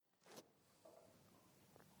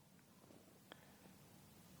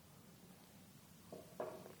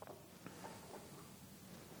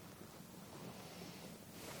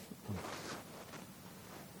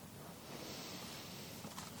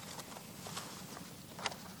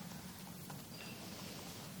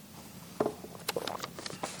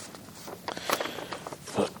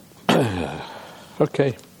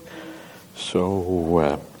Okay,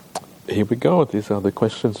 so here we go. These are the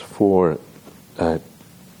questions for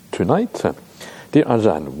tonight. Dear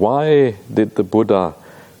Ajahn, why did the Buddha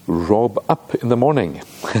robe up in the morning?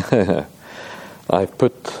 I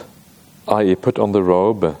put on the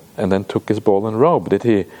robe and then took his ball and robe. Did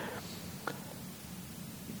he?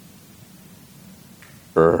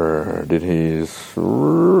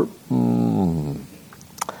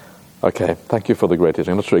 Okay, thank you for the great teaching.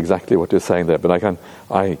 I'm not sure exactly what you're saying there, but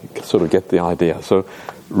I sort of get the idea. So,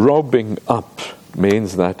 robing up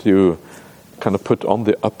means that you kind of put on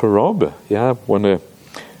the upper robe. Yeah, when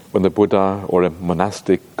the Buddha or a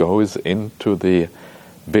monastic goes into the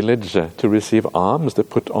village to receive alms, they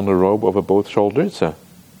put on a robe over both shoulders.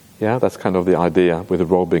 Yeah, that's kind of the idea with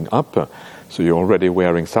robing up. So you're already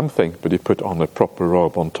wearing something, but you put on a proper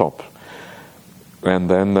robe on top. And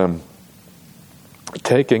then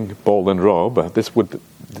taking ball and robe, this would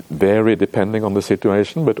vary depending on the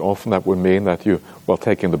situation, but often that would mean that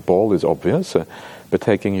taking the ball is obvious, but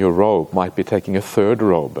taking your robe might be taking a third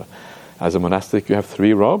robe. As a monastic, you have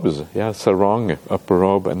 3 robes, sarong, upper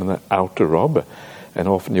robe, and an outer robe. And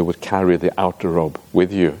often you would carry the outer robe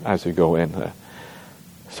with you as you go in.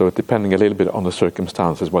 So depending a little bit on the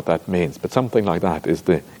circumstances what that means, but something like that is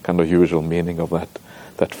the kind of usual meaning of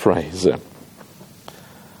that phrase.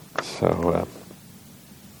 So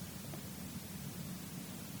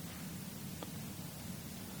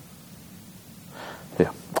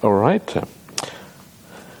all right.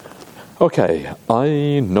 Okay,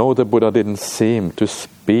 I know the Buddha didn't seem to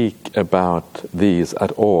speak about these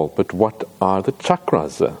at all, but what are the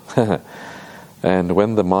chakras? And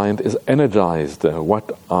when the mind is energized,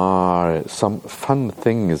 what are some fun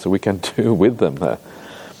things we can do with them?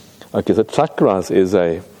 Okay, so chakras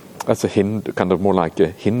that's a Hindu, kind of more like a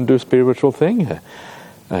Hindu spiritual thing.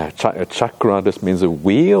 A chakra just means a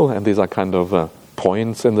wheel, and these are kind of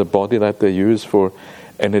points in the body that they use for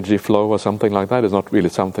energy flow or something like that. It's not really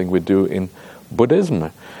something we do in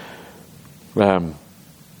Buddhism.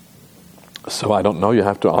 So I don't know, you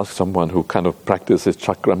have to ask someone who kind of practices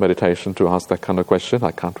chakra meditation to ask that kind of question.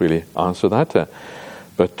 I can't really answer that.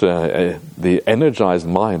 But the energized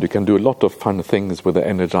mind, you can do a lot of fun things with the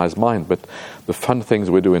energized mind, but the fun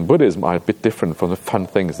things we do in Buddhism are a bit different from the fun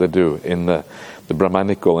things they do in the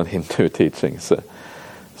Brahmanical and Hindu teachings.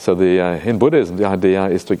 So in Buddhism, the idea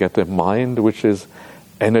is to get the mind which is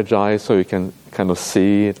energized so you can kind of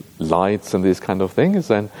see lights and these kind of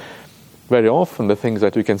things. And very often the things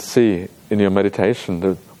that you can see in your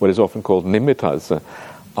meditation, what is often called nimittas,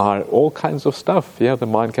 are all kinds of stuff. Yeah, the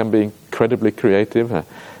mind can be incredibly creative,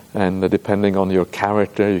 and depending on your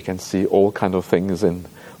character, you can see all kind of things and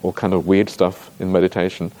all kind of weird stuff in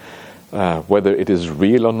meditation. Whether it is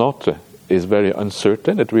real or not is very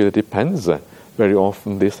uncertain. It really depends. Very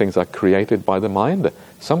often these things are created by the mind.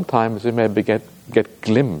 Sometimes you maybe get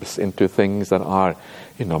glimpse into things that are,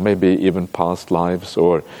 maybe even past lives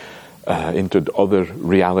or into other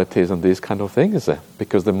realities and these kind of things,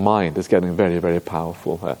 because the mind is getting very, very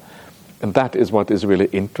powerful. And that is what is really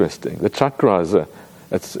interesting. The chakras,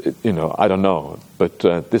 I don't know, but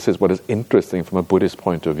this is what is interesting from a Buddhist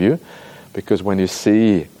point of view, because when you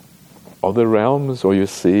see other realms or you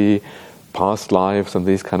see past lives and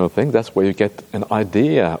these kind of things, that's where you get an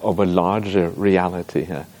idea of a larger reality.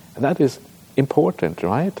 And that is important,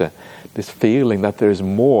 right? This feeling that there is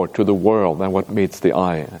more to the world than what meets the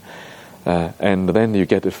eye. And then you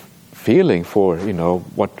get a feeling for,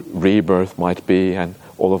 what rebirth might be and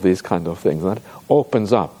all of these kind of things. That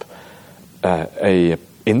opens up a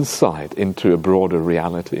insight into a broader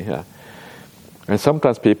reality. And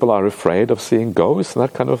sometimes people are afraid of seeing ghosts and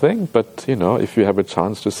that kind of thing. But, if you have a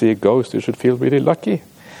chance to see a ghost, you should feel really lucky.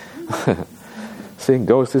 Seeing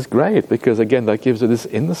ghosts is great because, again, that gives you this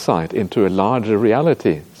insight into a larger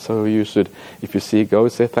reality. So you should, if you see a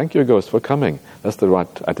ghost, say, thank you, ghost, for coming. That's the right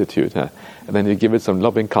attitude. And then you give it some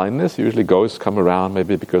loving kindness. Usually ghosts come around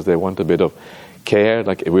maybe because they want a bit of care.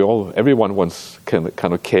 Like everyone wants kind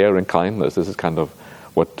of care and kindness. This is kind of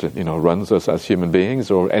what runs us as human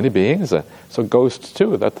beings or any beings. So ghosts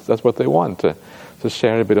too, that's what they want. So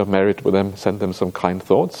share a bit of merit with them, send them some kind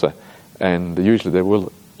thoughts, and usually they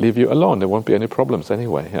will leave you alone. There won't be any problems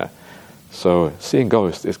anyway. So seeing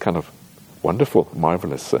ghosts is kind of wonderful,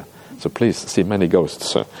 marvelous. So please see many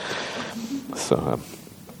ghosts.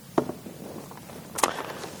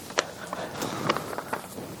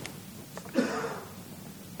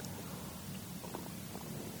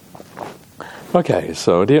 Okay,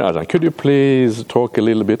 so dear Ajahn, could you please talk a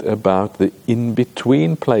little bit about the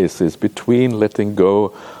in-between places between letting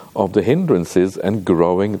go of the hindrances and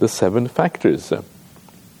growing the 7 factors?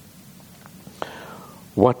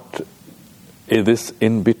 What this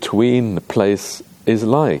in-between place is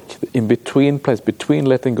like. The in-between place, between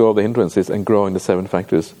letting go of the hindrances and growing the 7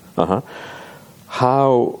 factors.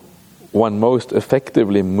 How one most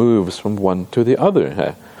effectively moves from one to the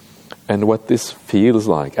other. And what this feels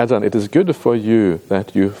like. Ajahn, it is good for you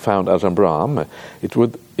that you found Ajahn Brahm. It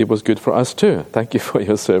was good for us too. Thank you for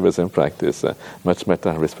your service and practice. Much metta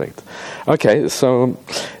and respect. Okay, so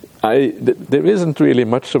there isn't really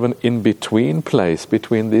much of an in-between place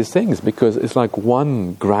between these things, because it's like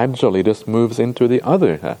one gradually just moves into the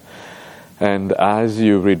other. And as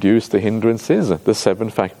you reduce the hindrances, the 7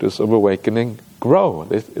 factors of awakening grow.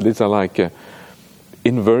 These are like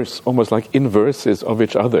almost like inverses of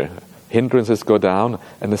each other. Hindrances go down,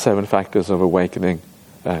 and the 7 factors of awakening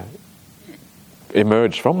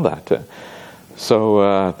emerge from that.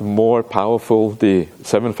 So the more powerful the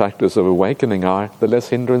 7 factors of awakening are, the less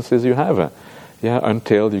hindrances you have.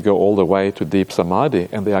 Until you go all the way to deep samadhi,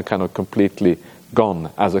 and they are kind of completely gone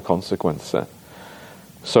as a consequence.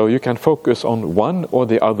 So you can focus on one or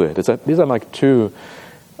the other. These are like 2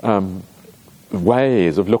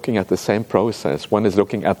 ways of looking at the same process. One is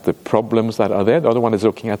looking at the problems that are there, the other one is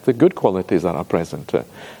looking at the good qualities that are present.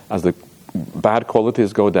 As the bad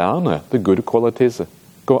qualities go down, the good qualities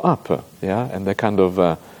go up. And they're kind of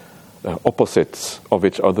opposites of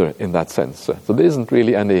each other in that sense. So there isn't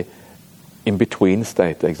really any in-between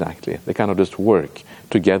state exactly. They kind of just work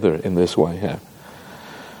together in this way here.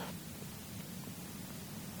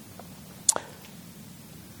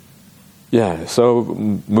 So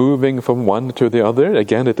moving from one to the other,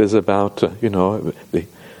 again, it is about,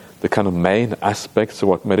 the kind of main aspects of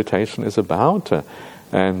what meditation is about.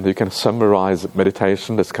 And you can summarize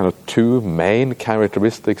meditation as kind of 2 main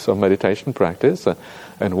characteristics of meditation practice.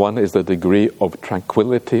 And one is the degree of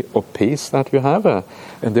tranquility or peace that you have.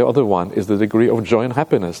 And the other one is the degree of joy and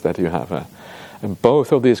happiness that you have. And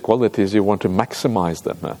both of these qualities, you want to maximize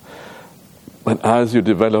them. And as you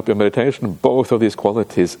develop your meditation, both of these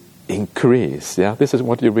qualities increase. This is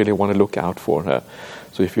what you really want to look out for.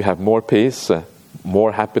 So if you have more peace,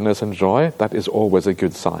 more happiness and joy, that is always a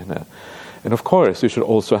good sign. And of course, you should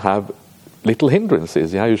also have little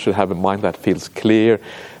hindrances. You should have a mind that feels clear.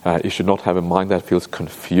 You should not have a mind that feels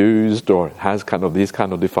confused or has kind of these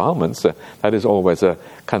kind of defilements. That is always a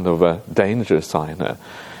kind of a danger sign.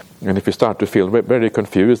 And if you start to feel very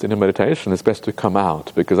confused in a meditation, it's best to come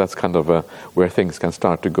out, because that's kind of where things can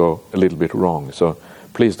start to go a little bit wrong. So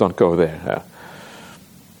please don't go there.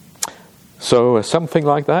 So something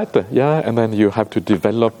like that, and then you have to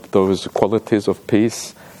develop those qualities of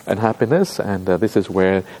peace and happiness, and this is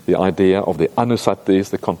where the idea of the anusattis,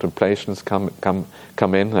 the contemplations, come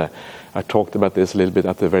in. I talked about this a little bit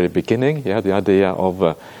at the very beginning. The idea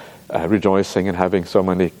of rejoicing and having so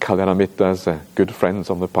many kalyanamitas, good friends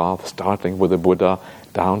on the path, starting with the Buddha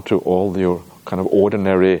down to all your kind of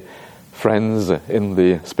ordinary friends in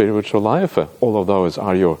the spiritual life. All of those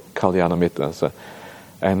are your kalyanamitas.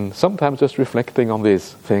 And sometimes just reflecting on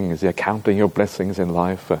these things, counting your blessings in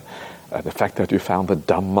life, the fact that you found the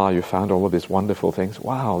Dhamma, you found all of these wonderful things.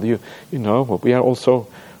 Wow, we are also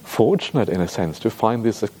fortunate in a sense to find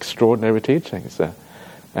these extraordinary teachings.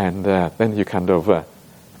 And then you kind of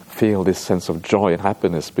feel this sense of joy and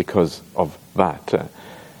happiness because of that.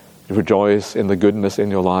 You rejoice in the goodness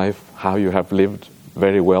in your life, how you have lived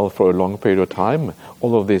very well for a long period of time.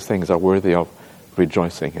 All of these things are worthy of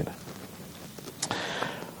rejoicing in.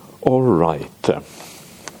 All right.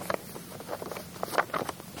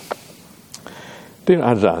 Dear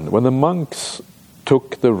Ajahn, when the monks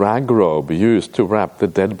took the rag robe used to wrap the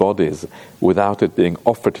dead bodies without it being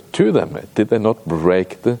offered to them, did they not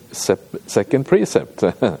break the second precept?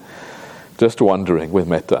 Just wondering with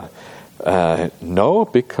metta. No,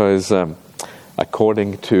 because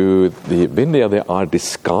according to the Vinaya, they are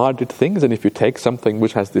discarded things, and if you take something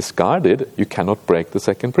which has discarded, you cannot break the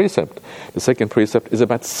second precept. The second precept is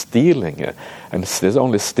about stealing, and there's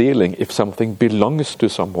only stealing if something belongs to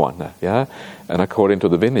someone. And according to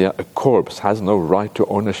the Vinaya, a corpse has no right to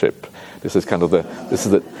ownership. This is kind of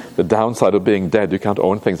the downside of being dead. You can't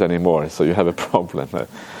own things anymore, so you have a problem.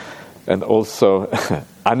 And also,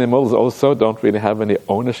 animals also don't really have any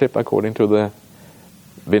ownership according to the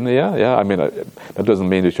Vinaya. I mean, that doesn't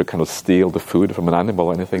mean you should kind of steal the food from an animal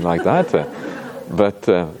or anything like that. But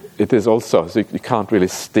it is also, so you can't really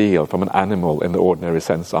steal from an animal in the ordinary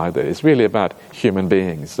sense either. It's really about human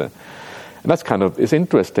beings. And that's kind of, it's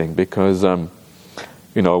interesting because,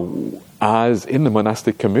 as in the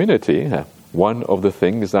monastic community, one of the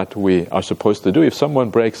things that we are supposed to do, if someone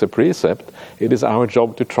breaks a precept, it is our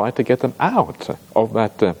job to try to get them out of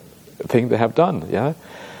that thing they have done.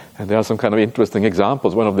 And there are some kind of interesting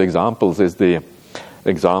examples. One of the examples is the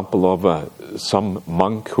example of some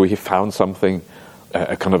monk who he found something,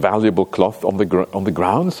 a kind of valuable cloth on the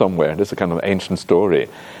ground somewhere. This is a kind of ancient story.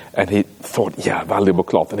 And he thought, yeah, valuable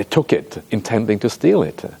cloth. And he took it, intending to steal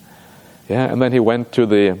it. Yeah, and then he went to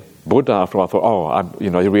the Buddha after a while. Thought, he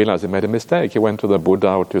realized he made a mistake. He went to the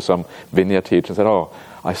Buddha or to some Vinaya teacher and said,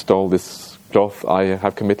 I stole this cloth. I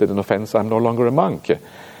have committed an offense. I'm no longer a monk.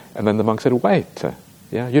 And then the monk said, wait,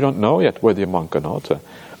 you don't know yet whether you're a monk or not.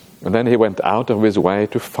 And then he went out of his way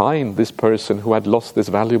to find this person who had lost this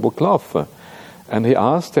valuable cloth. And he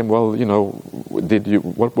asked him,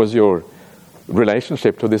 what was your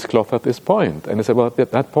relationship to this cloth at this point? And he said, well,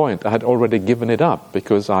 at that point, I had already given it up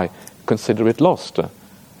because I consider it lost.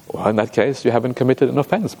 Well, in that case, you haven't committed an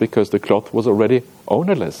offense because the cloth was already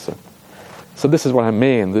ownerless. So this is what I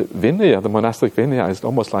mean. The Vinaya, the monastic Vinaya, is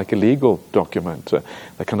almost like a legal document.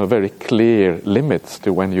 There kind of very clear limits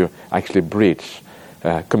to when you actually breach,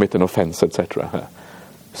 commit an offense, etc.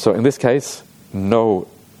 So in this case, no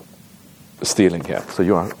stealing here. So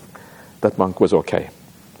that monk was okay.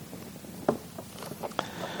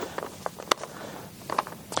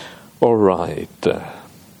 All right.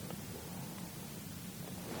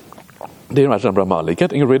 Dear Ajahn Brahmali,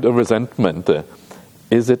 getting rid of resentment,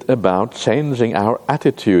 is it about changing our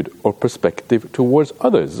attitude or perspective towards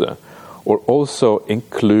others, or also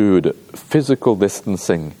include physical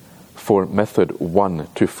distancing for method 1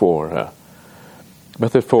 to 4?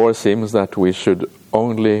 Method 4 seems that we should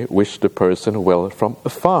only wish the person well from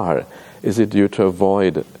afar. Is it due to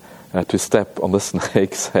avoid to step on the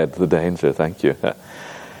snake's head, the danger? Thank you.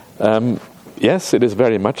 Yes, it is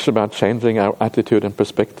very much about changing our attitude and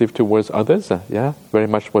perspective towards others. Very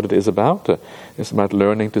much what it is about. It's about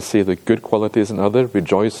learning to see the good qualities in others,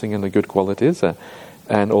 rejoicing in the good qualities,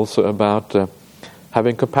 and also about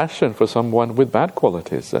having compassion for someone with bad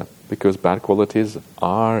qualities, because bad qualities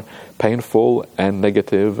are painful and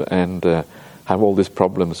negative and have all these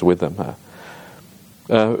problems with them.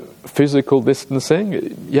 Physical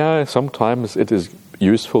distancing, sometimes it is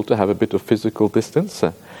useful to have a bit of physical distance.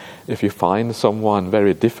 If you find someone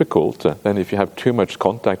very difficult, then if you have too much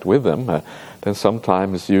contact with them, then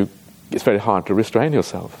sometimes it's very hard to restrain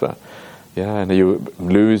yourself. And you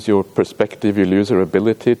lose your perspective, you lose your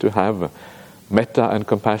ability to have metta and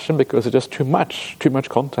compassion because it's just too much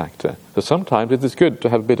contact. So sometimes it is good to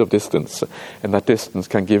have a bit of distance, and that distance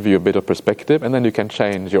can give you a bit of perspective, and then you can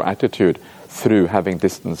change your attitude through having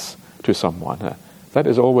distance to someone. That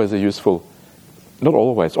is always a useful, not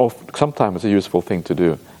always, sometimes a useful thing to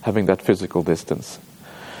do, having that physical distance.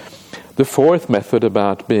 The fourth method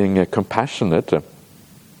about being compassionate,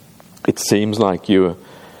 it seems like you're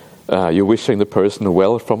wishing the person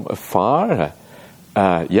well from afar.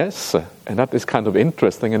 Yes, and that is kind of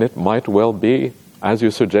interesting, and it might well be, as you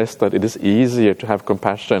suggest, that it is easier to have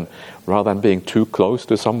compassion rather than being too close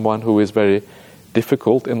to someone who is very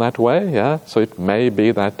difficult in that way. So it may be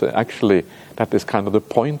that actually that is kind of the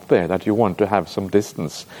point there, that you want to have some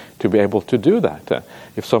distance to be able to do that.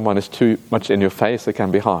 If someone is too much in your face, it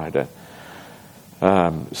can be hard.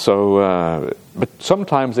 But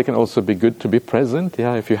sometimes it can also be good to be present.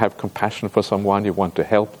 If you have compassion for someone, you want to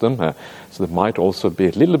help them. So there might also be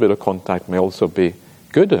a little bit of contact, may also be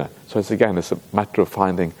good. So it's a matter of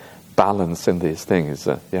finding balance in these things.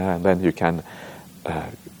 And then you can,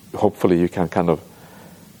 hopefully you can kind of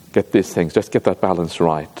get these things, just get that balance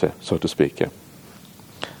right, so to speak.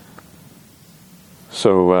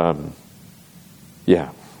 So, I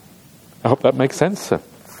hope that makes sense.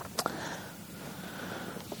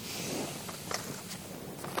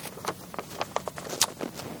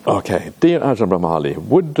 Okay, dear Ajahn Brahmali,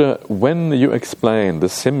 when you explain the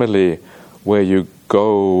simile where you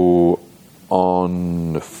go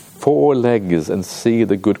on 4 legs and see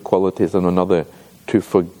the good qualities in another to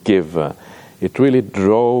forgive, it really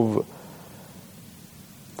drove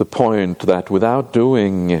the point that without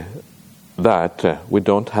doing that, we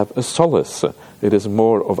don't have a solace. It is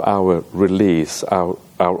more of our release, our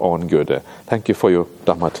own good. Thank you for your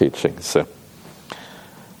Dhamma teachings.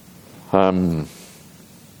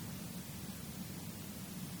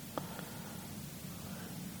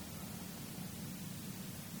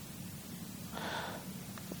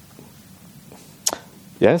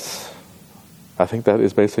 Yes, I think that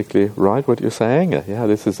is basically right what you're saying.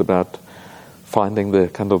 This is about finding the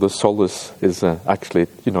kind of the solace is actually,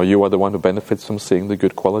 you are the one who benefits from seeing the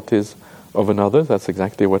good qualities of another. That's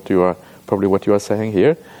exactly what you are saying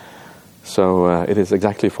here. So it is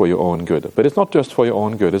exactly for your own good. But it's not just for your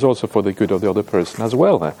own good, it's also for the good of the other person as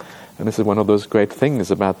well. And this is one of those great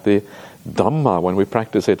things about the Dhamma, when we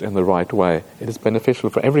practice it in the right way. It is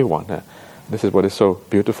beneficial for everyone. This is what is so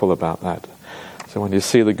beautiful about that. So when you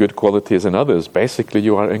see the good qualities in others, basically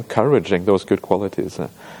you are encouraging those good qualities.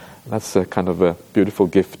 That's a kind of a beautiful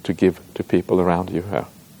gift to give to people around you.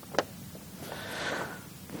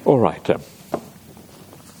 All right.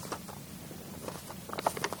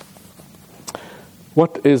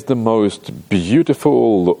 What is the most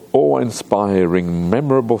beautiful, awe-inspiring,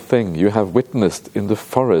 memorable thing you have witnessed in the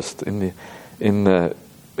forest in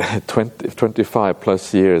 25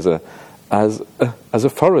 plus years as a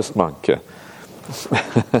forest monk?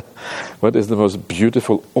 What is the most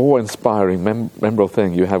beautiful, awe-inspiring, memorable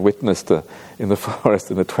thing you have witnessed in the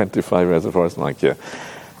forest in the 25 years as a forest monk?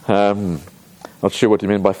 Not sure what you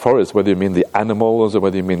mean by forest, whether you mean the animals or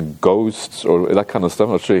whether you mean ghosts or that kind of stuff.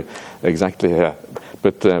 Not sure exactly.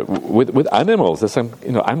 But with animals, there's some,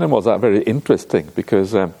 animals are very interesting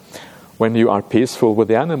because when you are peaceful with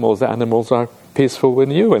the animals are peaceful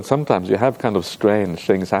with you, and sometimes you have kind of strange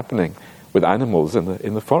things happening with animals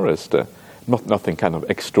in the forest. Nothing kind of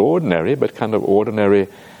extraordinary, but kind of ordinary,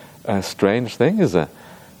 strange things.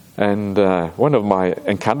 And one of my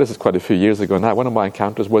encounters, is quite a few years ago now, one of my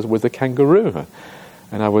encounters was with a kangaroo.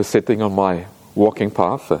 And I was sitting on my walking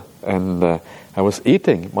path, and I was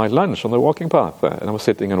eating my lunch on the walking path. And I was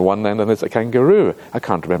sitting on one end, and there's a kangaroo. I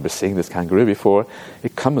can't remember seeing this kangaroo before.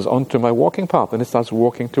 It comes onto my walking path, and it starts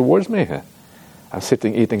walking towards me. I'm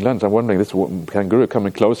sitting eating lunch. I'm wondering, this kangaroo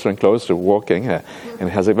coming closer and closer, walking, and it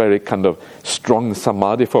has a very kind of strong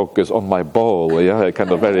samadhi focus on my bowl.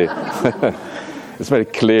 Kind of very... It's very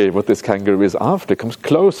clear what this kangaroo is after. It comes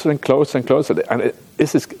closer and closer and closer. And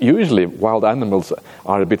this is usually wild animals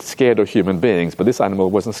are a bit scared of human beings, but this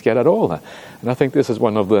animal wasn't scared at all. And I think this is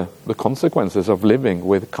one of the consequences of living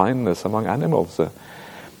with kindness among animals.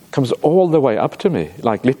 Comes all the way up to me,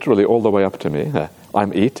 like literally all the way up to me.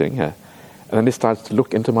 I'm eating, and then it starts to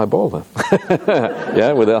look into my bowl. With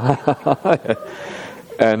a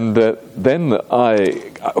and then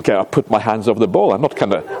I put my hands over the bowl. I'm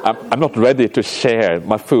not ready to share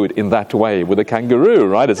my food in that way with a kangaroo,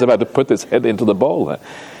 right? It's about to put its head into the bowl.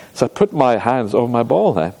 So I put my hands over my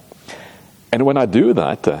bowl, and when I do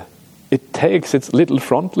that, it takes its little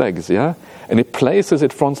front legs, and it places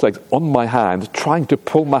its front legs on my hand, trying to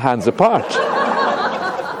pull my hands apart.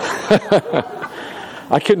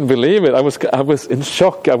 I couldn't believe it. I was in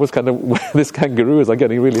shock. I was kind of, this kangaroo is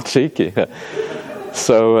getting really cheeky.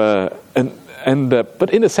 So but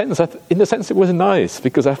in a sense it was nice,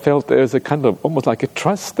 because I felt there was a kind of almost like a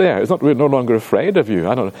trust there. It's not, we're no longer afraid of you.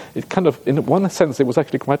 I don't know. It kind of, in one sense, it was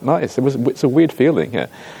actually quite nice. It's a weird feeling.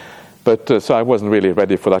 But so I wasn't really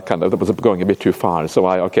ready for that kind of. That was going a bit too far. So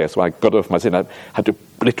I got off my seat. I had to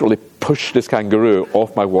literally push this kangaroo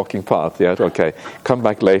off my walking path. Come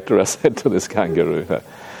back later, I said to this kangaroo.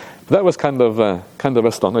 That was kind of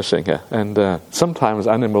astonishing, and sometimes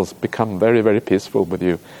animals become very, very peaceful with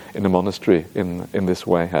you in a monastery in this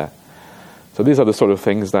way. So these are the sort of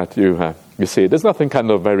things that you see. There's nothing kind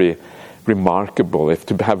of very remarkable. If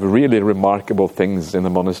to have really remarkable things in the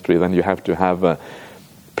monastery, then you have to have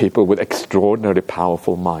people with extraordinarily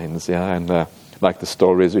powerful minds, and like the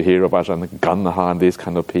stories you hear of Ajahn Ganha and these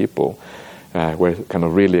kind of people, where kind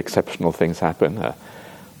of really exceptional things happen.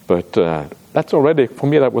 But that's already, for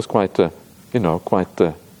me, that was quite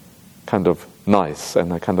kind of nice,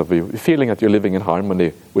 and a kind of a feeling that you're living in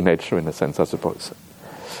harmony with nature, in a sense, I suppose.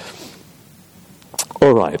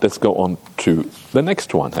 All right, let's go on to the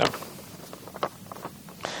next one here.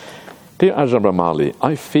 Dear Ajahn Brahmali,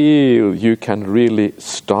 I feel you can really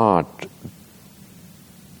start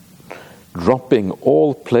dropping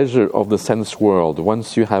all pleasure of the sense world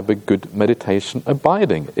once you have a good meditation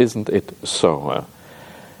abiding. Isn't it so?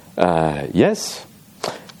 Yes.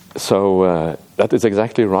 So that is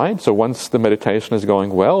exactly right. So once the meditation is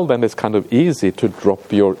going well, then it's kind of easy to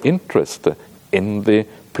drop your interest in the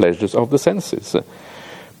pleasures of the senses.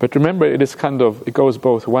 But remember, it goes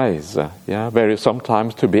both ways.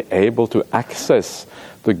 Sometimes to be able to access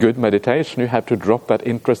the good meditation, you have to drop that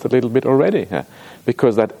interest a little bit already,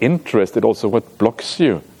 because that interest is also what blocks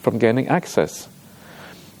you from gaining access.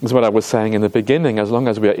 That's what I was saying in the beginning. As long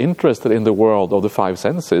as we are interested in the world of the five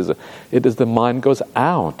senses, it is the mind goes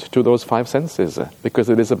out to those five senses, because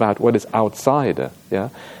it is about what is outside.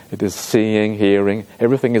 It is seeing, hearing,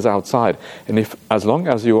 everything is outside. And as long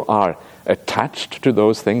as you are attached to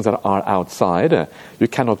those things that are outside, you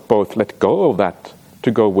cannot both let go of that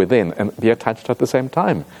to go within and be attached at the same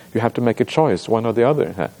time. You have to make a choice, one or the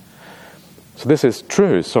other. So this is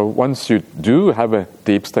true. So once you do have a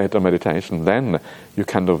deep state of meditation, then you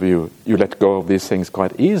let go of these things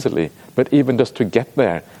quite easily. But even just to get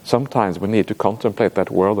there, sometimes we need to contemplate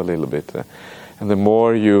that world a little bit. And the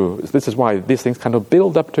more this is why these things kind of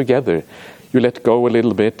build up together. you let go a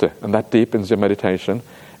little bit, and that deepens your meditation.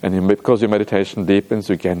 And because your meditation deepens,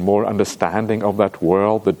 you gain more understanding of that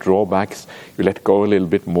world, the drawbacks. You let go a little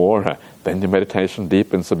bit more, then your meditation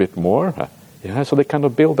deepens a bit more. So they kind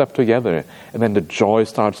of build up together, and then the joy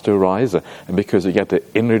starts to arise. And because you get the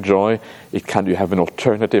inner joy, you have an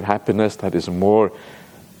alternative happiness that is more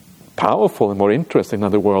powerful and more interesting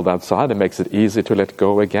than the world outside. It makes it easy to let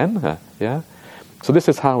go again. So this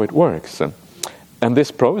is how it works. And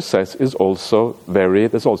this process is also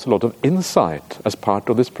there's also a lot of insight as part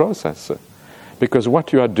of this process. Because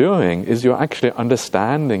what you are doing is you're actually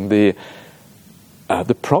understanding the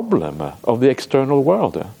problem of the external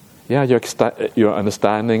world. You're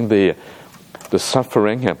understanding the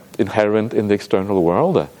suffering inherent in the external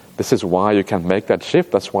world. This is why you can make that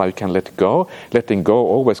shift. That's why you can let go. Letting go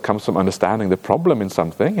always comes from understanding the problem in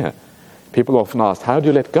something. People often ask, how do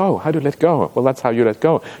you let go? How do you let go? Well, that's how you let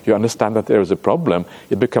go. You understand that there is a problem.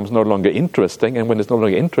 It becomes no longer interesting. And when it's no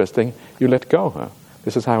longer interesting, you let go.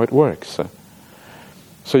 This is how it works.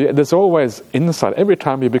 So there's always insight. Every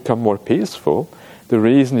time you become more peaceful, the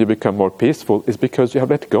reason you become more peaceful is because you have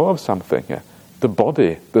let go of something. The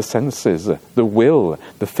body, the senses, the will,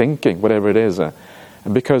 the thinking, whatever it is.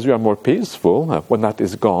 And because you are more peaceful, when that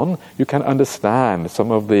is gone, you can understand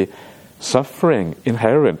some of the suffering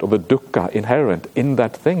inherent, or the dukkha inherent in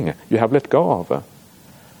that thing you have let go of.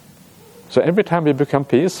 So every time you become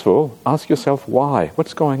peaceful, ask yourself why.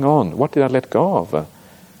 What's going on? What did I let go of?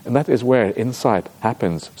 And that is where insight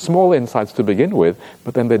happens. Small insights to begin with,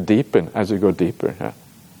 but then they deepen as you go deeper.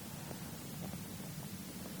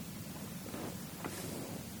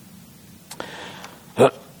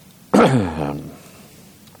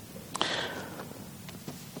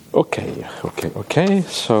 Okay.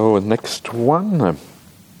 So next one.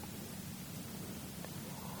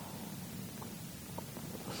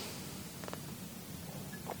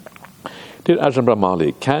 Dear Ajahn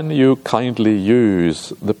Brahmali, can you kindly use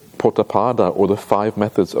the Potapada or the 5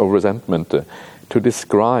 methods of resentment to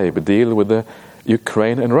deal with the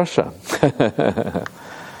Ukraine and Russia?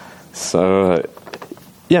 So,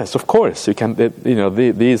 yes, of course, you can.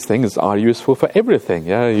 These things are useful for everything.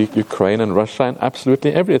 Ukraine and Russia and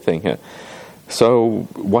absolutely everything. So,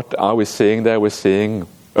 what are we seeing there? We're seeing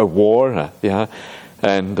a war.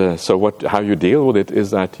 And so, how you deal with it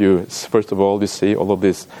is that you first of all you see all of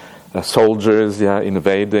these soldiers,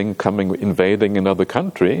 invading another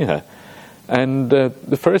country. And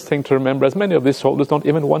the first thing to remember is many of these soldiers don't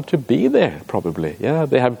even want to be there, probably.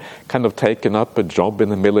 They have kind of taken up a job in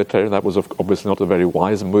the military. That was obviously not a very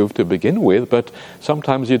wise move to begin with, but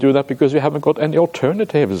sometimes you do that because you haven't got any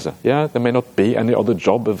alternatives. There may not be any other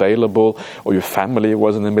job available, or your family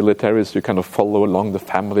was in the military, so you kind of follow along the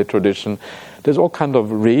family tradition. There's all kind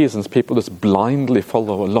of reasons people just blindly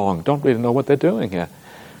follow along, don't really know what they're doing here.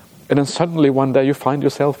 And then suddenly one day you find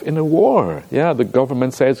yourself in a war. The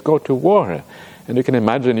government says go to war. And you can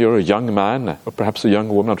imagine you're a young man, or perhaps a young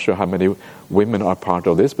woman, not sure how many women are part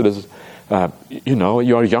of this, but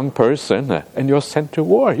you're a young person and you're sent to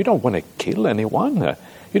war. You don't want to kill anyone.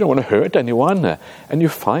 You don't want to hurt anyone. And you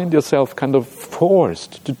find yourself kind of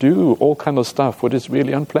forced to do all kind of stuff which is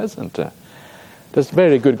really unpleasant. There's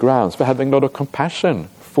very good grounds for having a lot of compassion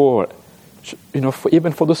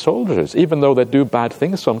even for the soldiers, even though they do bad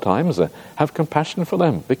things sometimes, have compassion for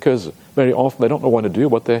them, because very often they don't know what to do,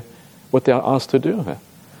 what they are asked to do.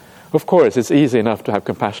 Of course, it's easy enough to have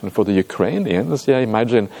compassion for the Ukrainians.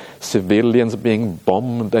 Imagine civilians being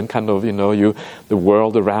bombed and kind of, the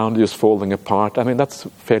world around you is falling apart. I mean, that's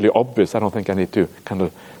fairly obvious. I don't think I need to kind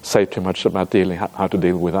of say too much about how to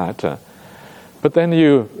deal with that. But then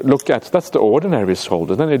you look at, that's the ordinary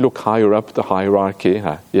soldier. Then you look higher up the hierarchy,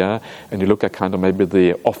 and you look at kind of maybe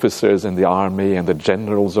the officers in the army and the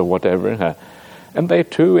generals or whatever. And they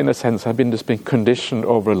too, in a sense, have been conditioned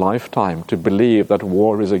over a lifetime to believe that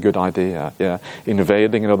war is a good idea.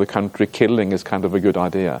 Invading another country, killing is kind of a good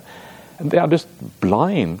idea. And they are just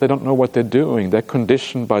blind. They don't know what they're doing. They're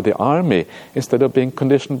conditioned by the army instead of being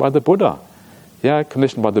conditioned by the Buddha.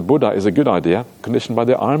 Conditioned by the Buddha is a good idea. Conditioned by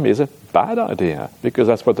the army is a bad idea, because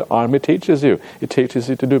that's what the army teaches you. It teaches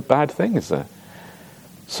you to do bad things.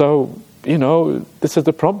 So, this is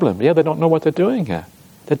the problem. They don't know what they're doing here.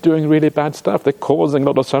 They're doing really bad stuff. They're causing a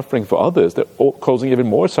lot of suffering for others. They're causing even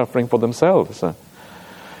more suffering for themselves.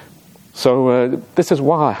 So this is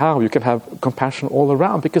how you can have compassion all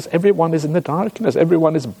around, because everyone is in the darkness.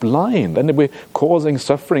 Everyone is blind, and we're causing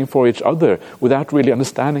suffering for each other without really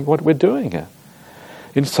understanding what we're doing here.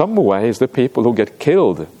 In some ways, the people who get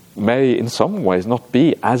killed may in some ways not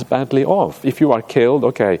be as badly off. If you are killed,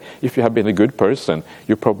 if you have been a good person,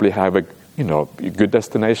 you probably have a good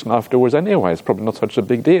destination afterwards anyway. It's probably not such a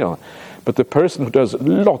big deal. But the person who does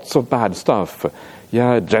lots of bad stuff,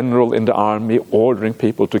 general in the army, ordering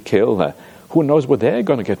people to kill, who knows where they're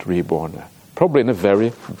going to get reborn? Probably in a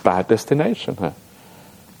very bad destination.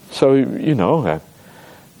 So,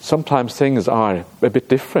 sometimes things are a bit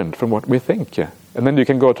different from what we think. And then you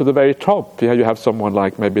can go to the very top. You have someone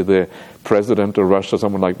like maybe the president of Russia,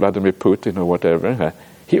 someone like Vladimir Putin or whatever.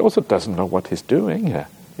 He also doesn't know what he's doing.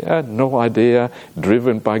 No idea,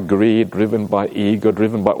 driven by greed, driven by ego,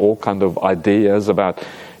 driven by all kind of ideas about,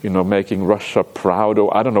 making Russia proud,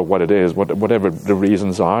 or I don't know what it is, whatever the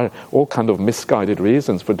reasons are, all kind of misguided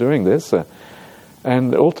reasons for doing this.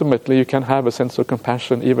 And ultimately you can have a sense of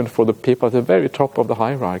compassion even for the people at the very top of the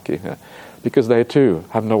hierarchy, because they too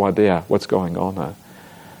have no idea what's going on.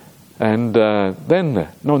 And then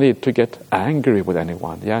no need to get angry with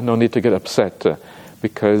anyone, no need to get upset,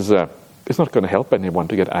 because it's not going to help anyone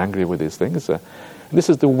to get angry with these things. This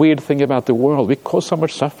is the weird thing about the world. We cause so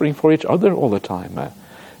much suffering for each other all the time.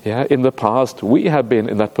 In the past, we have been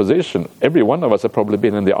in that position. Every one of us have probably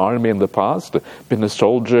been in the army in the past, been a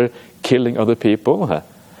soldier, killing other people.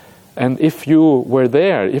 And if you were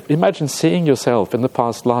there, imagine seeing yourself in the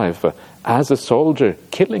past life as a soldier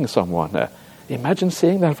killing someone. Imagine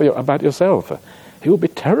seeing that about yourself. It would be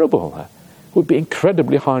terrible. It would be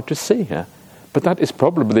incredibly hard to see. But that is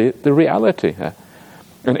probably the reality.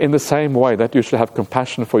 And in the same way that you should have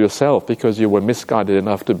compassion for yourself because you were misguided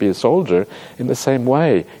enough to be a soldier, in the same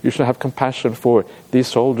way you should have compassion for these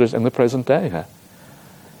soldiers in the present day.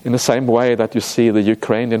 In the same way that you see the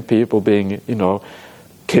Ukrainian people being,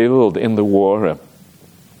 killed in the war.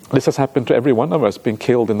 This has happened to every one of us, being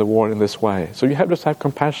killed in the war in this way. So you have to have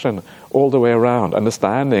compassion all the way around,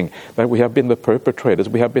 understanding that we have been the perpetrators,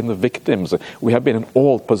 we have been the victims, we have been in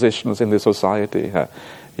all positions in the society.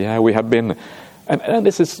 We have been... And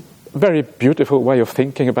this is a very beautiful way of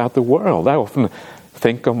thinking about the world. I often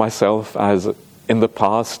think of myself as, in the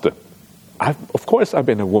past, of course I've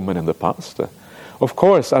been a woman in the past. Of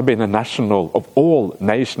course I've been a national of all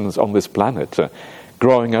nations on this planet,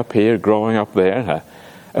 growing up here, growing up there.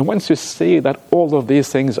 And once you see that all of these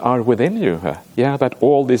things are within you, that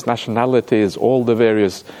all these nationalities, all the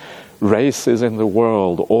various races in the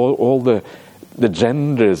world, all the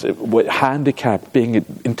genders, handicapped, being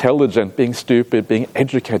intelligent, being stupid, being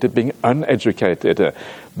educated, being uneducated,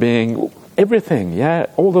 being everything,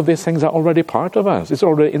 all of these things are already part of us. It's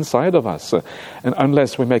already inside of us. And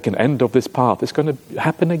unless we make an end of this path, it's going to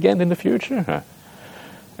happen again in the future.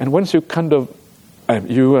 And once you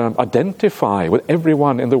identify with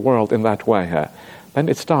everyone in the world in that way, then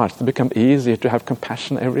it starts to become easier to have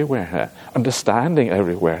compassion everywhere, understanding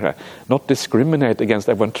everywhere, not discriminate against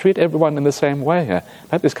everyone, treat everyone in the same way.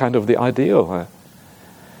 That is kind of the ideal.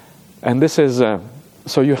 And this is,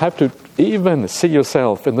 so you have to even see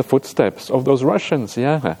yourself in the footsteps of those Russians.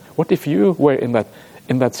 What if you were in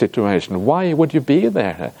that situation? Why would you be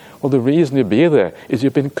there? Well, the reason you be there is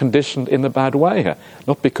you've been conditioned in a bad way.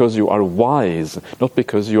 Not because you are wise, not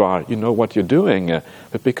because you know what you're doing,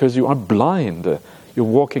 but because you are blind. You're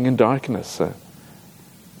walking in darkness. So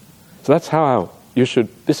that's how you should,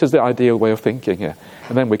 this is the ideal way of thinking. And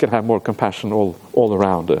then we can have more compassion all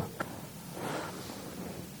around.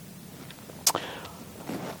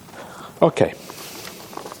 Okay.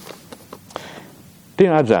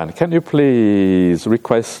 Dear Ajahn, can you please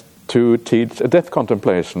request to teach a death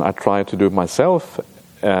contemplation? I try to do myself,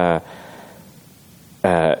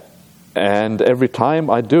 and every time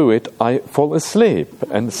I do it, I fall asleep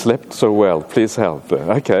and slept so well. Please help.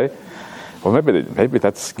 Okay. Well, maybe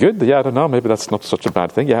that's good. I don't know. Maybe that's not such a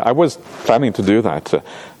bad thing. I was planning to do that,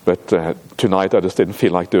 but tonight I just didn't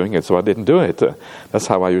feel like doing it, so I didn't do it. That's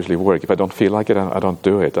how I usually work. If I don't feel like it, I don't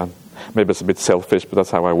do it. Maybe it's a bit selfish, but that's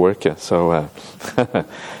how I work. So,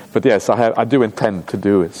 but yes, I do intend to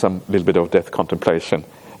do some little bit of death contemplation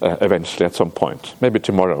eventually at some point. Maybe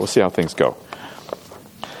tomorrow. We'll see how things go.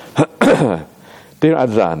 Dear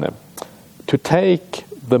Ajahn, to take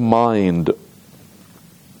the mind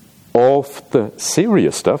off the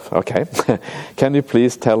serious stuff, okay, can you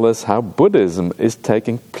please tell us how Buddhism is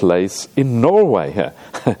taking place in Norway?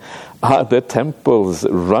 Are there temples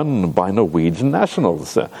run by Norwegian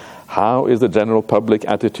nationals? How is the general public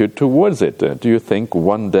attitude towards it? Do you think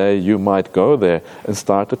one day you might go there and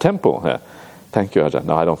start a temple? Thank you, Ajahn.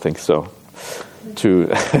 No, I don't think so.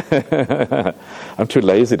 I'm too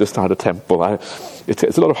lazy to start a temple.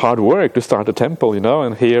 It's a lot of hard work to start a temple,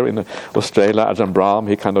 and here in Australia, Ajahn Brahm,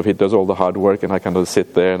 he does all the hard work, and I kind of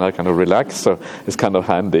sit there and I kind of relax, so it's kind of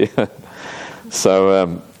handy.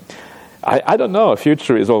 So I don't know.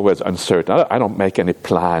 Future is always uncertain. I don't make any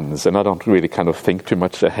plans, and I don't really kind of think too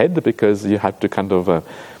much ahead, because you have to kind of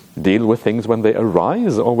deal with things when they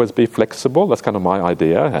arise. Always be flexible. That's kind of my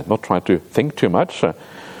idea. Not try to think too much.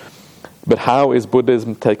 But how is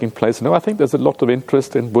Buddhism taking place? No, I think there's a lot of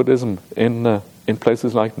interest in Buddhism in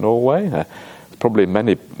places like Norway. Probably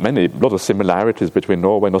lot of similarities between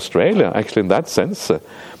Norway and Australia, actually, in that sense.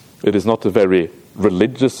 It is not a very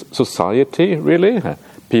religious society, really.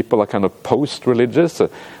 People are kind of post-religious.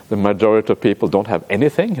 The majority of people don't have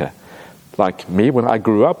anything. Like me, when I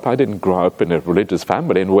grew up, I didn't grow up in a religious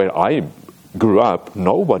family, and where I grew up,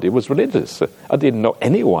 nobody was religious. I didn't know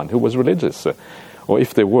anyone who was religious. Or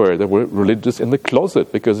if they were religious in the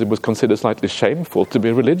closet, because it was considered slightly shameful to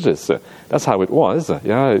be religious. That's how it was.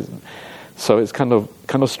 Yeah. So it's kind of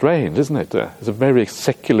strange, isn't it? It's a very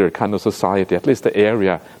secular kind of society, at least the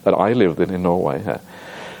area that I lived in Norway.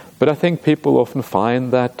 But I think people often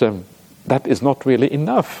find that that is not really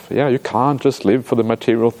enough. Yeah, you can't just live for the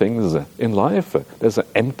material things in life. There's an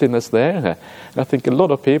emptiness there. And I think a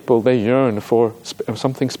lot of people, they yearn for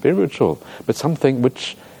something spiritual, but something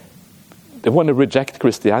which they want to reject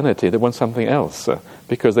Christianity. They want something else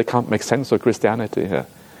because they can't make sense of Christianity.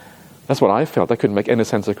 That's what I felt. I couldn't make any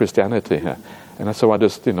sense of Christianity. And so I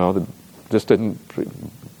just didn't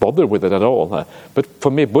bother with it at all. But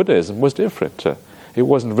for me, Buddhism was different. It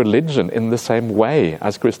wasn't religion in the same way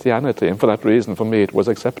as Christianity, and for that reason, for me, it was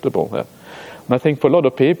acceptable. And I think for a lot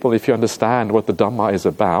of people, if you understand what the Dhamma is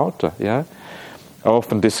about, I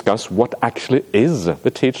often discuss what actually is the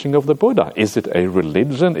teaching of the Buddha. Is it a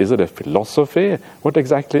religion? Is it a philosophy? What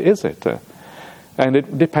exactly is it? And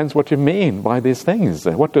it depends what you mean by these things.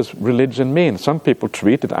 What does religion mean? Some people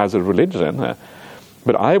treat it as a religion,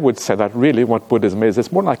 but I would say that really what Buddhism is,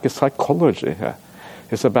 it's more like a psychology.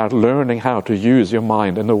 It's about learning how to use your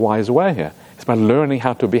mind in a wise way. It's about learning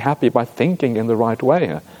how to be happy by thinking in the right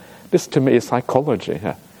way. This, to me, is psychology.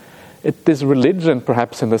 It is religion,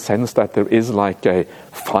 perhaps, in the sense that there is like a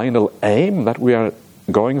final aim that we are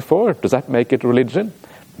going for. Does that make it religion?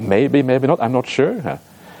 Maybe, maybe not. I'm not sure.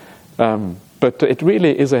 But it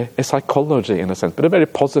really is a psychology, in a sense, but a very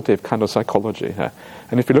positive kind of psychology.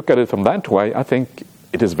 And if you look at it from that way, I think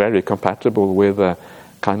it is very compatible with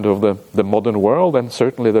kind of the modern world, and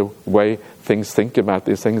certainly the way things think about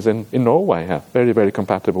these things in Norway. Very, very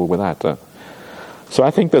compatible with that. So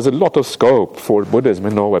I think there's a lot of scope for Buddhism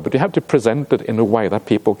in Norway, but you have to present it in a way that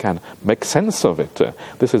people can make sense of it.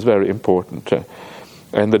 This is very important.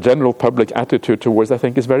 And the general public attitude towards, I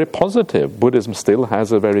think, is very positive. Buddhism still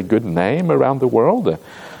has a very good name around the world.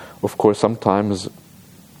 Of course, sometimes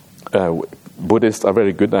Buddhists are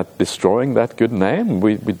very good at destroying that good name.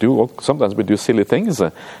 Sometimes we do silly things,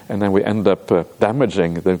 and then we end up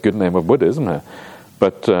damaging the good name of Buddhism.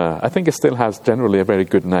 But I think it still has generally a very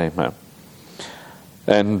good name.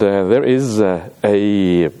 And there is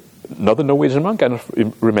another Norwegian monk, I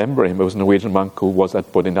don't remember him. It was a Norwegian monk who was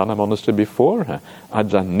at Bodhidharma Monastery before.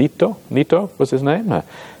 Ajahn Nito was his name.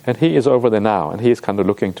 And he is over there now, and he is kind of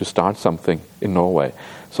looking to start something in Norway.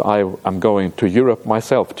 So I'm going to Europe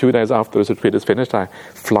myself. 2 days after this retreat is finished, I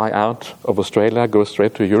fly out of Australia, go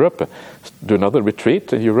straight to Europe, do another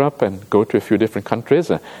retreat in Europe, and go to a few different countries.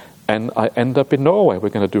 And I end up in Norway. We're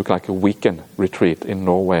going to do like a weekend retreat in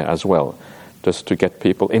Norway as well, just to get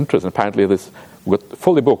people interested. Apparently this got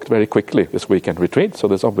fully booked very quickly, this weekend retreat, so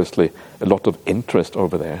there's obviously a lot of interest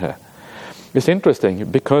over there. It's interesting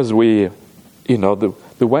because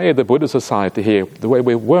the way the Buddhist Society here, the way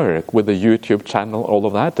we work with the YouTube channel, all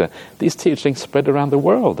of that, these teachings spread around the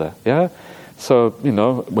world. So,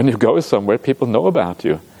 when you go somewhere, people know about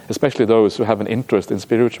you, especially those who have an interest in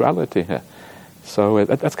spirituality. So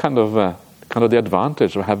that's kind of the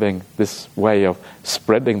advantage of having this way of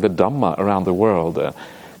spreading the Dhamma around the world.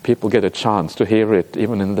 People get a chance to hear it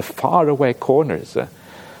even in the faraway corners.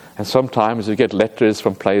 And sometimes you get letters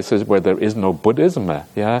from places where there is no Buddhism,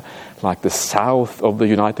 like the south of the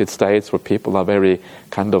United States, where people are very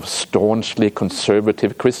kind of staunchly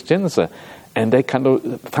conservative Christians. And they kind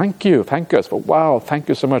of thank us for, wow, thank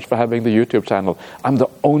you so much for having the YouTube channel. I'm the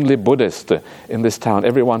only Buddhist in this town.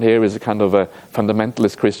 Everyone here is a kind of a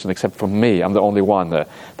fundamentalist Christian except for me. I'm the only one.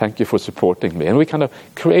 Thank you for supporting me. And we kind of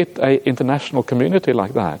create an international community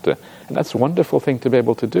like that. And that's a wonderful thing to be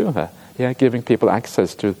able to do. Giving people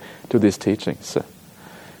access to these teachings.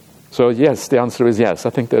 So yes, the answer is yes. I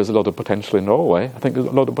think there's a lot of potential in Norway. I think there's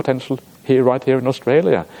a lot of potential right here in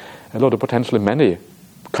Australia. A lot of potential in many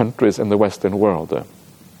countries in the Western world.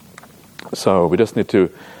 So we just need to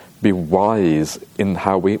be wise in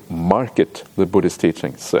how we market the Buddhist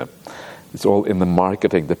teachings. It's all in the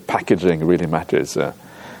marketing, the packaging really matters.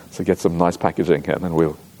 So get some nice packaging, and then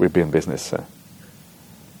we'll be in business.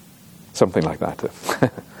 Something like that.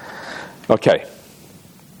 Okay.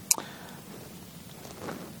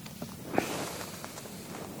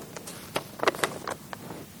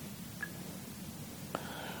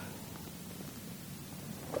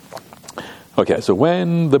 Okay, so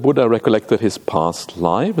when the Buddha recollected his past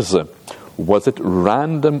lives, was it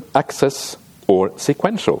random access or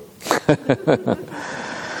sequential?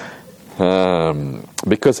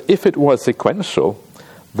 Because if it was sequential,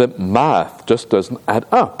 the math just doesn't add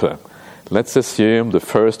up. Let's assume the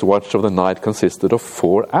first watch of the night consisted of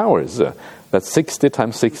 4 hours. That's 60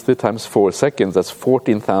 times 60 times 4 seconds. That's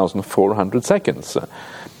 14,400 seconds.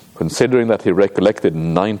 Considering that he recollected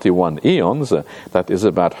 91 eons, that is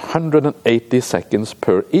about 180 seconds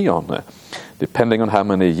per eon. Depending on how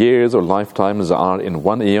many years or lifetimes are in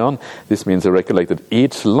one eon, this means he recollected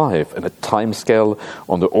each life in a time scale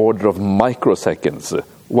on the order of microseconds.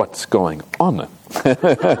 What's going on?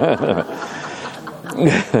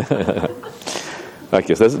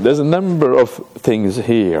 Okay, so there's a number of things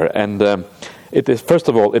here, and it is, first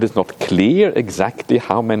of all, it is not clear exactly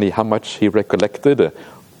how much he recollected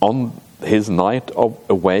on his night of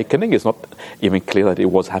awakening. It's not even clear that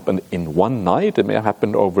it happened in one night. It may have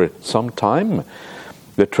happened over some time.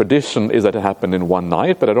 The tradition is that it happened in one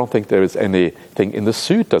night, but I don't think there is anything in the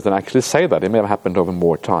suttas that actually say that. It may have happened over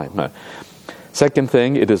more time. Second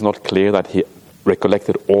thing, it is not clear that he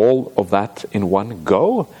recollected all of that in one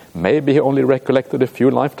go. Maybe he only recollected a few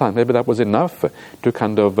lifetimes. Maybe that was enough to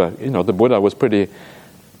kind of, the Buddha was pretty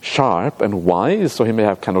sharp and wise, so he may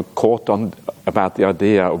have kind of caught on about the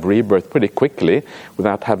idea of rebirth pretty quickly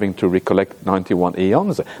without having to recollect 91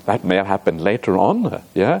 eons. That may have happened later on,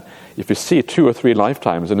 yeah? If you see 2 or 3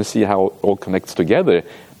 lifetimes and you see how it all connects together,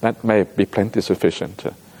 that may be plenty sufficient.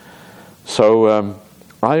 So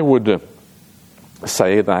I would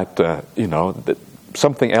say that, that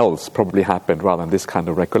something else probably happened rather than this kind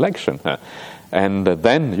of recollection. And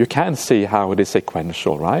then you can see how it is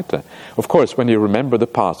sequential, right? Of course, when you remember the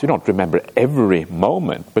past, you don't remember every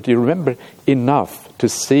moment, but you remember enough to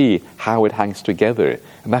see how it hangs together.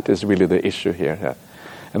 And that is really the issue here.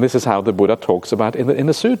 And this is how the Buddha talks about in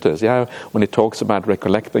the suttas. Yeah, when he talks about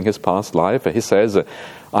recollecting his past life, he says,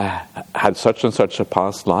 I had such and such a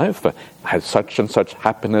past life, I had such and such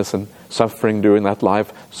happiness and suffering during that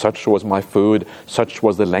life, such was my food, such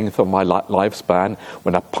was the length of my lifespan.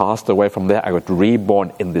 When I passed away from there, I got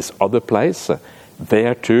reborn in this other place.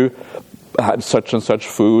 There too, I had such and such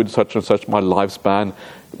food, such and such my lifespan.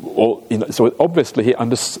 So obviously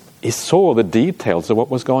he saw the details of what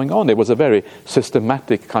was going on. It was a very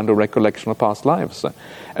systematic kind of recollection of past lives.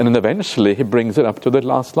 And then eventually he brings it up to the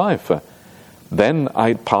last life. Then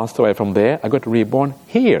I passed away from there, I got reborn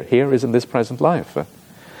here. Here is in this present life.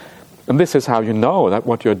 And this is how you know that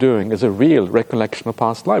what you're doing is a real recollection of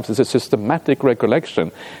past lives. It's a systematic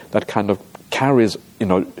recollection that kind of carries,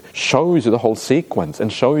 shows you the whole sequence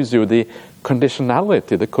and shows you the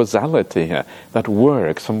conditionality, the causality that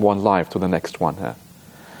works from one life to the next one.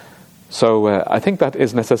 So I think that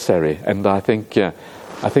is necessary, and I think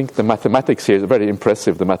the mathematics here is very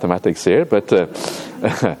impressive, the mathematics here, but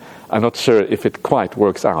I'm not sure if it quite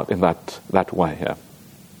works out in that way.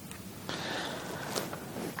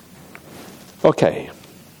 Okay,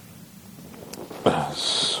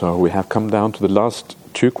 so we have come down to the last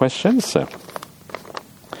 2 questions.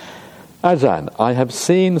 Ajahn, I have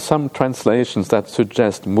seen some translations that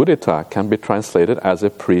suggest mudita can be translated as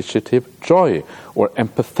appreciative joy or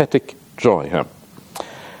empathetic joy.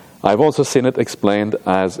 I've also seen it explained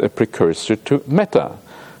as a precursor to metta.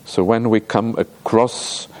 So when we come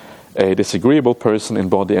across a disagreeable person in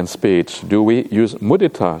body and speech, do we use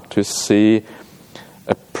mudita to see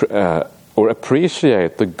or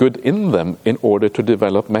appreciate the good in them in order to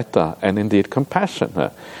develop metta and indeed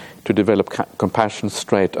compassion? To develop compassion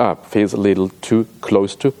straight up feels a little too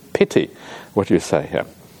close to pity. What do you say here?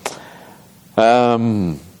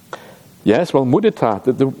 Yes, well, mudita,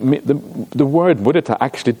 the word mudita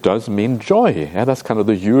actually does mean joy. Yeah, that's kind of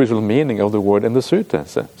the usual meaning of the word in the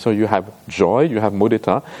suttas. So you have joy, you have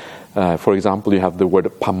mudita. For example, you have the word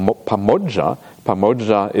pamojja.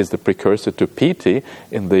 Pamojja is the precursor to piti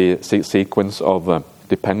in the sequence of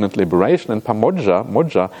dependent liberation, and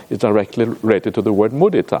pamojja is directly related to the word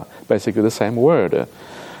mudita, basically the same word.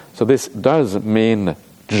 So this does mean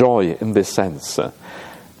joy in this sense.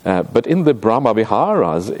 But in the Brahma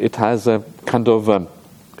Viharas, it has a kind of,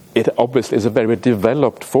 it obviously is a very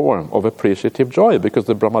developed form of appreciative joy, because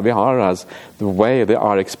the Brahma Viharas, the way they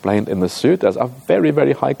are explained in the suttas, are very,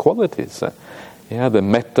 very high qualities. Yeah, the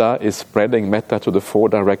metta is spreading metta to the four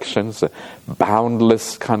directions,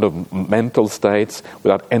 boundless kind of mental states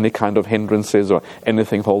without any kind of hindrances or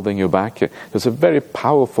anything holding you back. There's a very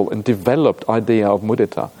powerful and developed idea of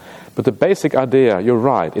mudita. But the basic idea, you're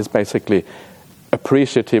right, is basically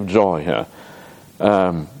appreciative joy here.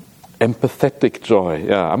 Empathetic joy.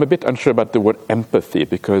 Yeah, I'm a bit unsure about the word empathy,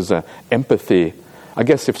 because empathy, I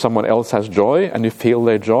guess if someone else has joy and you feel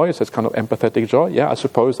their joy, so it's kind of empathetic joy, yeah, I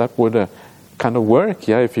suppose that would kind of work,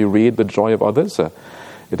 yeah, if you read the joy of others.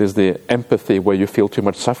 It is the empathy where you feel too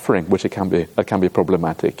much suffering, which can be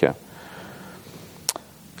problematic. Yeah.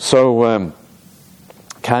 So,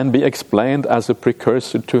 can be explained as a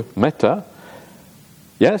precursor to metta.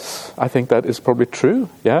 Yes, I think that is probably true,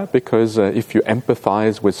 yeah, because if you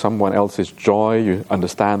empathize with someone else's joy, you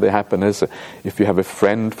understand their happiness. If you have a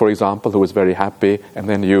friend, for example, who is very happy, and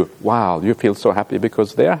then you feel so happy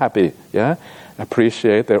because they're happy, yeah,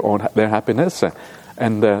 appreciate their happiness.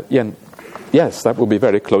 And yes, that will be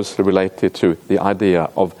very closely related to the idea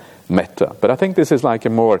of metta. But I think this is like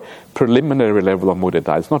a more preliminary level of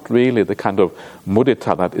mudita. It's not really the kind of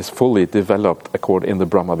mudita that is fully developed in the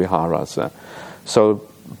Brahma Viharas.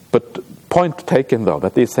 But point taken, though,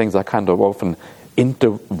 that these things are kind of often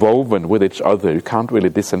interwoven with each other. You can't really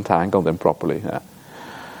disentangle them properly. Yeah.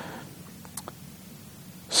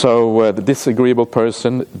 So the disagreeable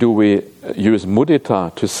person, do we use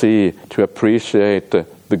mudita to appreciate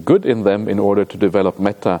the good in them in order to develop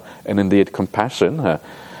metta and indeed compassion?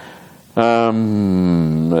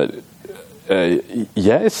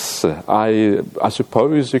 Yes, I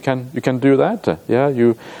suppose you can do that. Yeah,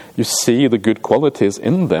 you see the good qualities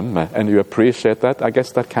in them and you appreciate that. I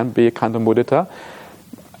guess that can be a kind of mudita.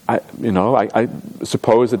 I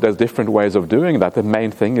suppose that there's different ways of doing that. The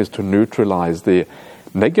main thing is to neutralize the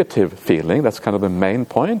negative feeling. That's kind of the main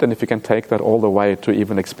point. And if you can take that all the way to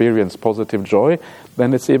even experience positive joy,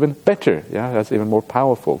 then it's even better. Yeah, that's even more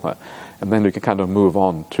powerful. And then you can kind of move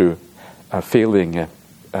on to feeling.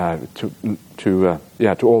 To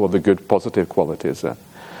all of the good positive qualities.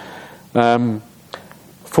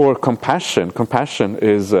 For compassion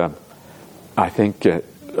is, I think,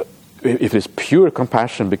 if it is pure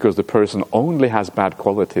compassion because the person only has bad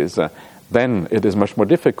qualities, then it is much more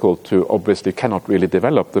difficult to, obviously cannot really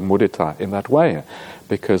develop the mudita in that way,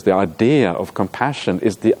 because the idea of compassion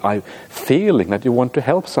is the feeling that you want to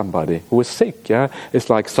help somebody who is sick. Yeah, it's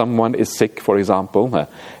like someone is sick, for example,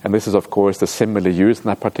 and this is of course the simile used in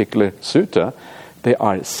that particular sutta. They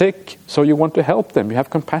are sick, so you want to help them. You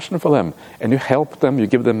have compassion for them, and you help them. You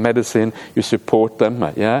give them medicine. You support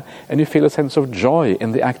them. Yeah, and you feel a sense of joy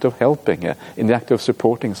in the act of helping. In the act of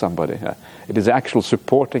supporting somebody. It is the actual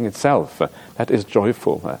supporting itself that is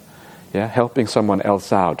joyful. Helping someone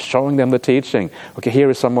else out, showing them the teaching. Okay,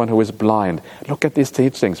 here is someone who is blind. Look at these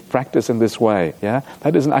teachings. Practice in this way. Yeah,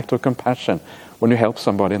 that is an act of compassion when you help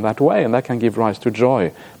somebody in that way, and that can give rise to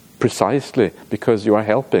joy. Precisely because you are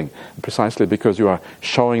helping, precisely because you are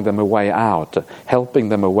showing them a way out, helping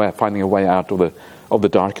them finding a way out of the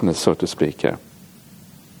darkness, so to speak. Yeah.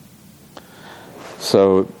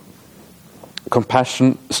 So,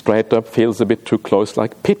 compassion straight up feels a bit too close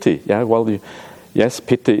like pity. Yeah, well, yes,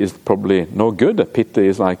 pity is probably no good. Pity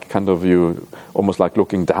is like kind of you almost like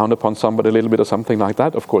looking down upon somebody a little bit or something like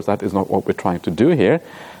that. Of course, that is not what we're trying to do here,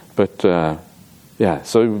 but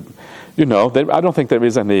so. I don't think there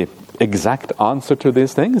is any exact answer to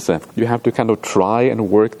these things. You have to kind of try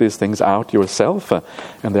and work these things out yourself.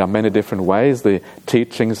 And there are many different ways. The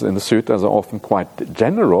teachings in the sutras are often quite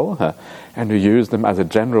general. And you use them as a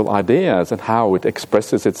general ideas and how it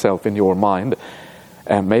expresses itself in your mind.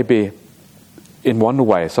 And maybe in one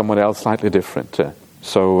way, someone else slightly different.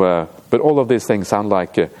 But all of these things sound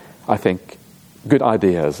like, I think, good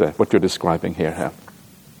ideas, what you're describing here.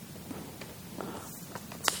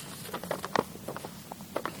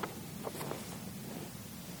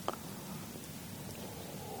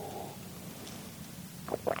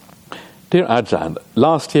 Dear Ajahn,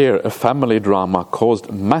 last year a family drama caused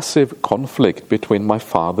massive conflict between my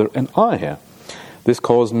father and I. This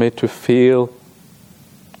caused me to feel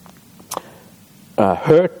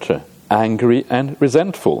hurt, angry and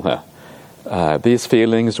resentful. These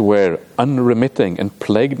feelings were unremitting and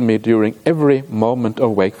plagued me during every moment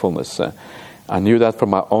of wakefulness. I knew that for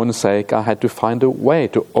my own sake I had to find a way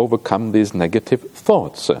to overcome these negative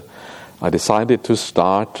thoughts. I decided to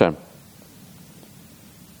start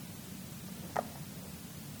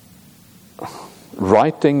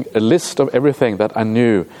writing a list of everything that I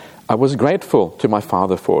knew I was grateful to my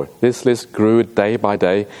father for. This list grew day by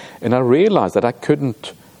day, and I realized that I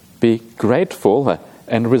couldn't be grateful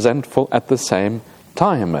and resentful at the same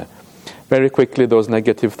time. very quickly those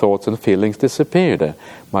negative thoughts and feelings disappeared.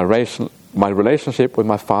 My relationship with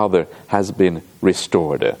my Father has been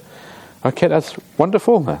restored. Okay, that's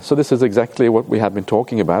wonderful. So this is exactly what we have been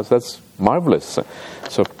talking about. That's marvelous.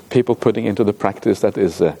 So people putting into the practice, that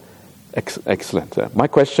is excellent. My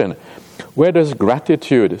question, where does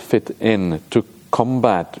gratitude fit in to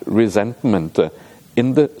combat resentment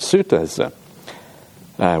in the suttas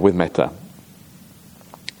with metta?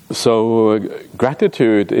 So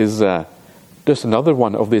gratitude is just another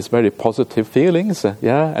one of these very positive feelings,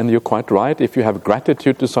 and you're quite right. If you have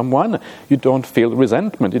gratitude to someone, you don't feel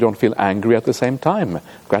resentment, you don't feel angry at the same time.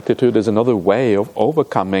 Gratitude is another way of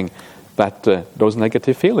overcoming those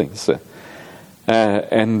negative feelings.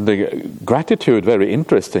 And gratitude, very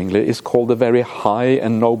interestingly, is called the very high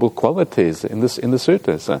and noble qualities in the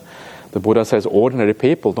suttas. The Buddha says ordinary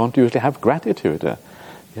people don't usually have gratitude.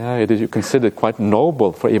 It is considered quite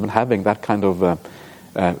noble for even having that kind of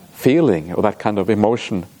feeling or that kind of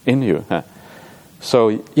emotion in you.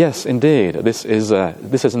 So yes, indeed, this is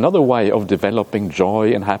another way of developing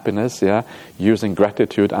joy and happiness. Using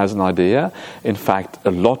gratitude as an idea. In fact,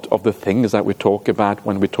 a lot of the things that we talk about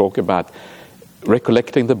when we talk about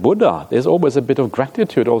recollecting the Buddha, there's always a bit of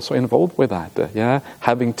gratitude also involved with that.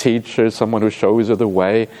 Having teachers, someone who shows you the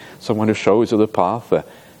way, someone who shows you the path.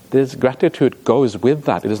 This gratitude goes with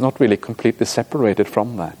that. It is not really completely separated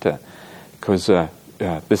from that, because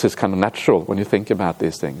this is kind of natural when you think about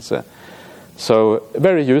these things. So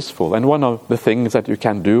very useful. And one of the things that you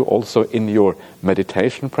can do also in your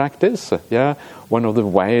meditation practice, one of the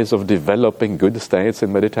ways of developing good states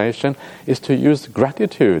in meditation is to use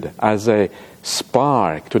gratitude as a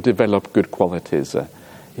spark to develop good qualities.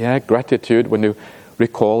 Gratitude, when you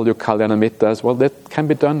recall your Kalyana Mittas, well, that can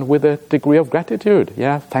be done with a degree of gratitude.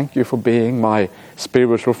 Thank you for being my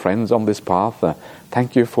spiritual friends on this path.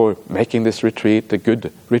 Thank you for making this retreat a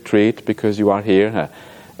good retreat because you are here.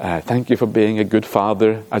 Thank you for being a good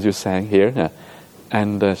father, as you sang here.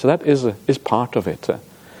 And so that is part of it.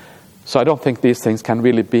 So I don't think these things can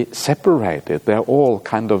really be separated. They're all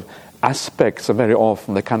kind of aspects, and very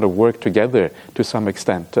often they kind of work together to some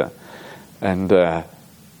extent. And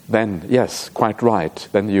then, yes, quite right,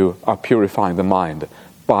 then you are purifying the mind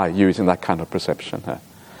by using that kind of perception. So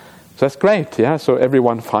that's great, so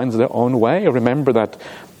everyone finds their own way. Remember that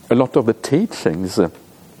a lot of the teachings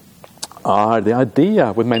are, the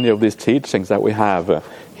idea with many of these teachings that we have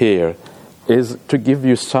here is to give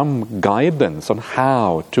you some guidance on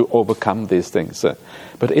how to overcome these things.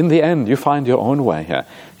 But in the end, you find your own way.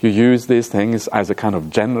 You use these things as a kind of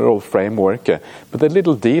general framework, but the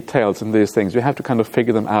little details in these things, you have to kind of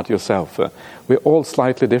figure them out yourself. We're all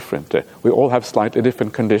slightly different. We all have slightly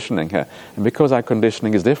different conditioning. And because our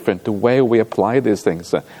conditioning is different, the way we apply these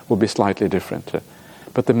things will be slightly different.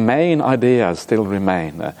 But the main ideas still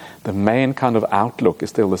remain. The main kind of outlook is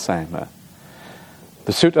still the same.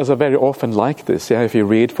 The suttas are very often like this. If you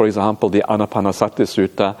read, for example, the Anapanasati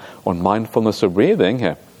Sutta on mindfulness of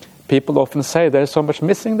breathing, people often say there's so much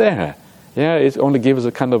missing there. It only gives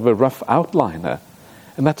a kind of a rough outline.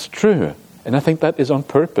 And that's true. And I think that is on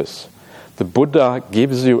purpose. The Buddha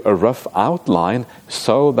gives you a rough outline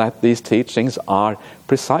so that these teachings are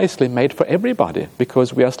precisely made for everybody,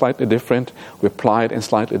 because we are slightly different, we apply it in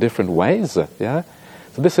slightly different ways.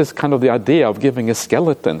 So this is kind of the idea of giving a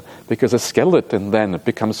skeleton, because a skeleton then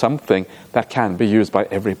becomes something that can be used by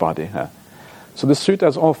everybody. So the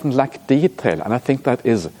suttas often lack detail, and I think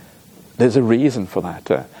there's a reason for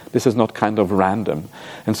that. This is not kind of random.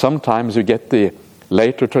 And sometimes you get the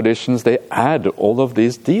later traditions, they add all of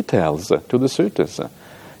these details to the suttas.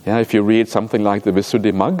 If you read something like the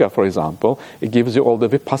Visuddhimagga, for example, it gives you all the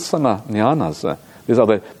vipassana jnanas. These are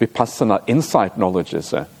the vipassana insight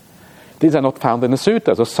knowledges. These are not found in the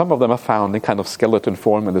suttas, or some of them are found in kind of skeleton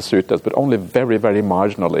form in the suttas, but only very, very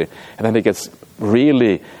marginally. And then it gets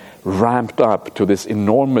really ramped up to these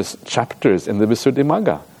enormous chapters in the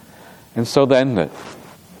Visuddhimagga. And so then,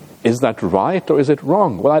 is that right or is it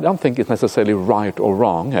wrong? Well, I don't think it's necessarily right or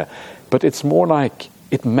wrong, but it's more like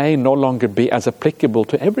it may no longer be as applicable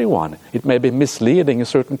to everyone. It may be misleading in a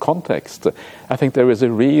certain context. I think there is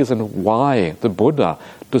a reason why the Buddha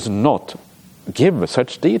does not give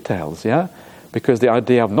such details, because the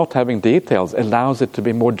idea of not having details allows it to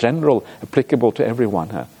be more general, applicable to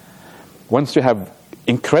everyone. Once you have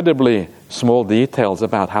incredibly small details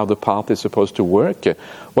about how the path is supposed to work,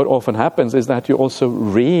 what often happens is that you also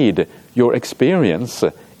read your experience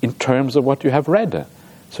in terms of what you have read.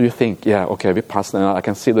 So you think, Vipassana, I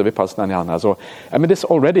can see the Vipassana jnanas. This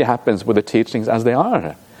already happens with the teachings as they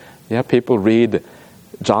are. People read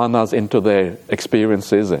jhanas into their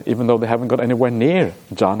experiences, even though they haven't got anywhere near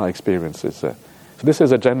jhana experiences. So this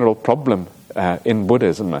is a general problem in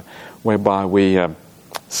Buddhism, whereby we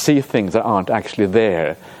see things that aren't actually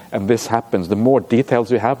there, and this happens. The more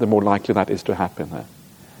details you have, the more likely that is to happen.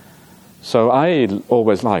 So I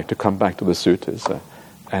always like to come back to the suttas,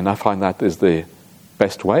 and I find that is the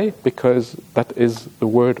best way, because that is the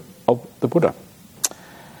word of the Buddha.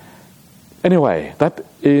 Anyway, that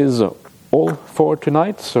is all for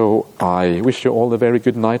tonight, so I wish you all a very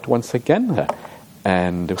good night once again,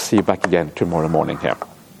 and see you back again tomorrow morning here.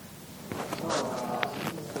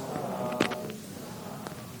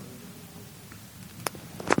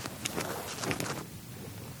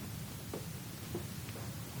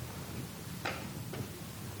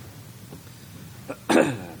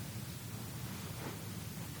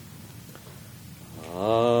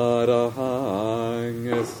 Arahang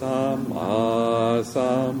Sama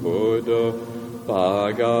Sambuddho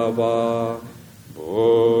Bhagava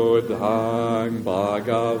Buddhang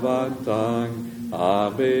Bhagavatang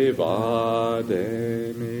Abhivademi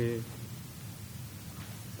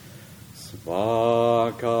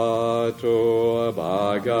Svakato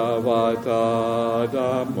Bhagavata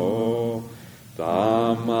Dhammo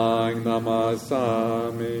Dhammang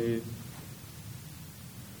Namasami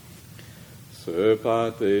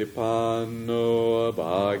Supatipanno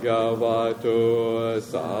Bhagavato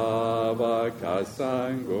Savaka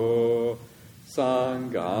Sangho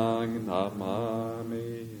Sanghang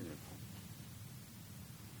Namami.